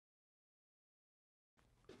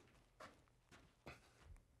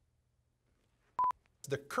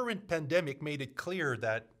The current pandemic made it clear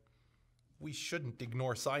that we shouldn't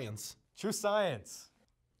ignore science. Choose science.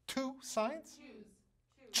 To science?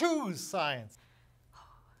 Choose science.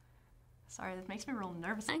 Sorry, that makes me real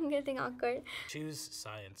nervous. I'm getting awkward. Choose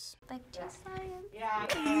science. Like, choose science.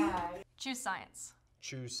 Yeah. Choose science.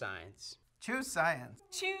 Choose science. Choose science.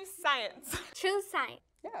 Choose science. Choose science.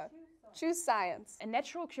 Yeah. Choose science. A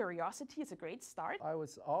natural curiosity is a great start. I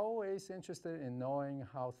was always interested in knowing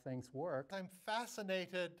how things work. I'm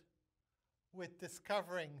fascinated with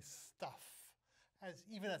discovering stuff,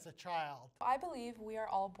 even as a child. I believe we are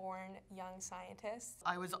all born young scientists.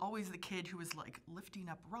 I was always the kid who was like lifting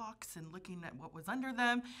up rocks and looking at what was under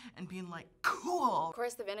them and being like, cool. Of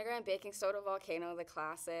course, the vinegar and baking soda volcano, the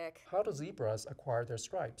classic. How do zebras acquire their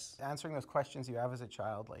stripes? Answering those questions you have as a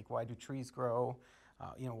child, like why do trees grow?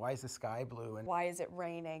 Why is the sky blue? And why is it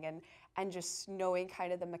raining? And just knowing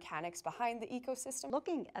kind of the mechanics behind the ecosystem.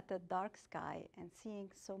 Looking at the dark sky and seeing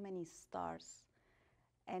so many stars,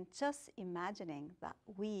 and just imagining that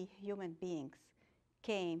we human beings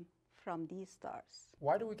came from these stars.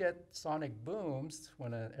 Why do we get sonic booms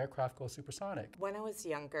when an aircraft goes supersonic? When I was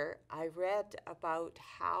younger, I read about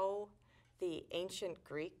how the ancient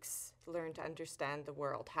Greeks learned to understand the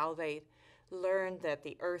world, how they learned that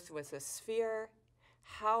the Earth was a sphere,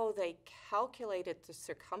 how they calculated the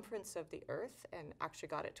circumference of the Earth and actually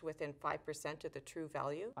got it to within 5% of the true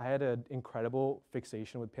value. I had an incredible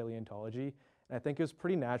fixation with paleontology, and I think it was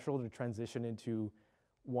pretty natural to transition into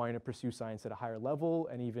wanting to pursue science at a higher level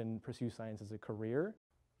and even pursue science as a career.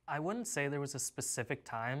 I wouldn't say there was a specific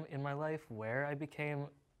time in my life where I became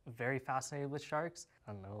very fascinated with sharks.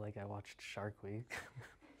 I don't know, like I watched Shark Week.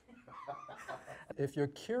 If you're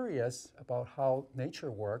curious about how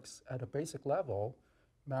nature works at a basic level,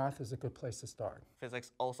 math is a good place to start.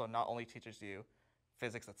 Physics also not only teaches you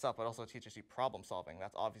physics itself, but also teaches you problem solving.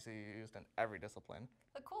 That's obviously used in every discipline.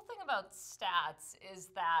 The cool thing about stats is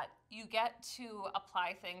that you get to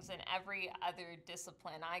apply things in every other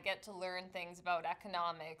discipline. I get to learn things about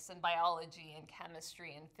economics and biology and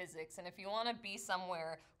chemistry and physics. And if you want to be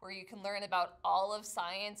somewhere where you can learn about all of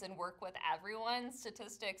science and work with everyone,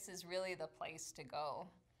 statistics is really the place to go.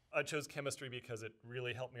 I chose chemistry because it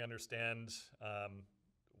really helped me understand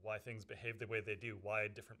why things behave the way they do, why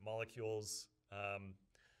different molecules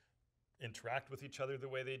interact with each other the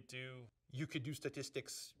way they do. You could do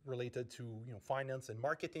statistics related to finance and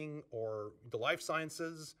marketing, or the life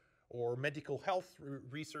sciences, or medical health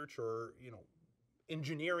research, or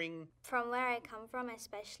engineering. From where I come from,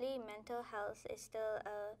 especially, mental health is still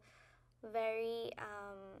a very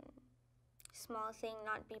small thing.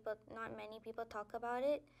 Not many people talk about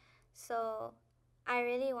it. So I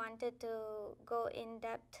really wanted to go in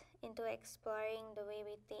depth into exploring the way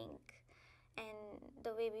we think and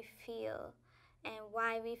the way we feel and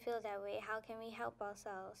why we feel that way. How can we help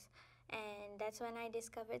ourselves? And that's when I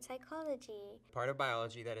discovered psychology. Part of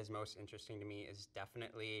biology that is most interesting to me is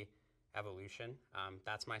definitely evolution.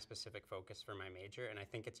 That's my specific focus for my major, and I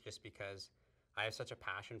think it's just because I have such a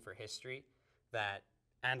passion for history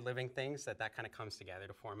and living things that kind of comes together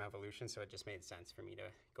to form evolution, so it just made sense for me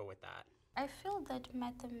to go with that. I feel that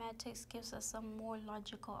mathematics gives us a more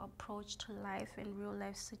logical approach to life in real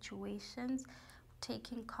life situations,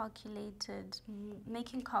 making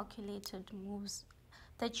calculated moves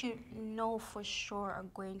that you know for sure are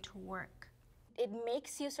going to work. It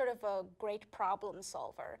makes you sort of a great problem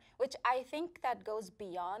solver, which I think that goes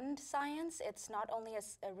beyond science. It's not only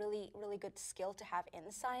a really, really good skill to have in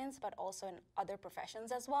science, but also in other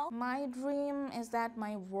professions as well. My dream is that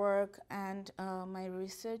my work and my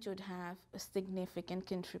research would have a significant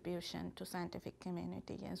contribution to scientific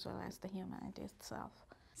community as well as the humanity itself.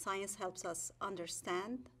 Science helps us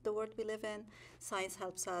understand the world we live in. Science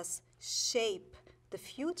helps us shape the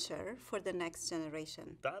future for the next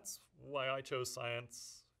generation. That's why I chose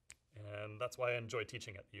science, and that's why I enjoy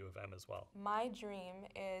teaching at U of M as well. My dream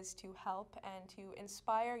is to help and to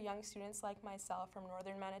inspire young students like myself from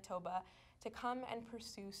Northern Manitoba to come and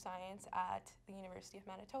pursue science at the University of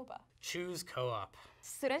Manitoba. Choose co-op.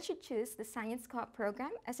 Students should choose the Science Co-op program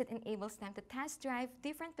as it enables them to test drive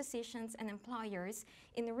different positions and employers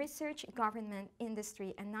in research, government,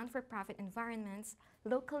 industry, and non-for-profit environments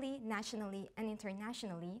locally, nationally, and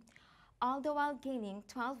internationally, all the while gaining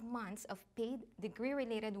 12 months of paid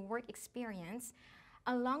degree-related work experience,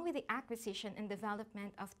 along with the acquisition and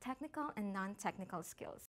development of technical and non-technical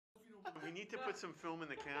skills. We need to put some film in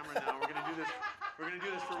the camera now. We're gonna do this. We're gonna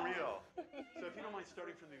do this for real. So if you don't mind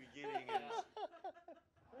starting from the beginning. And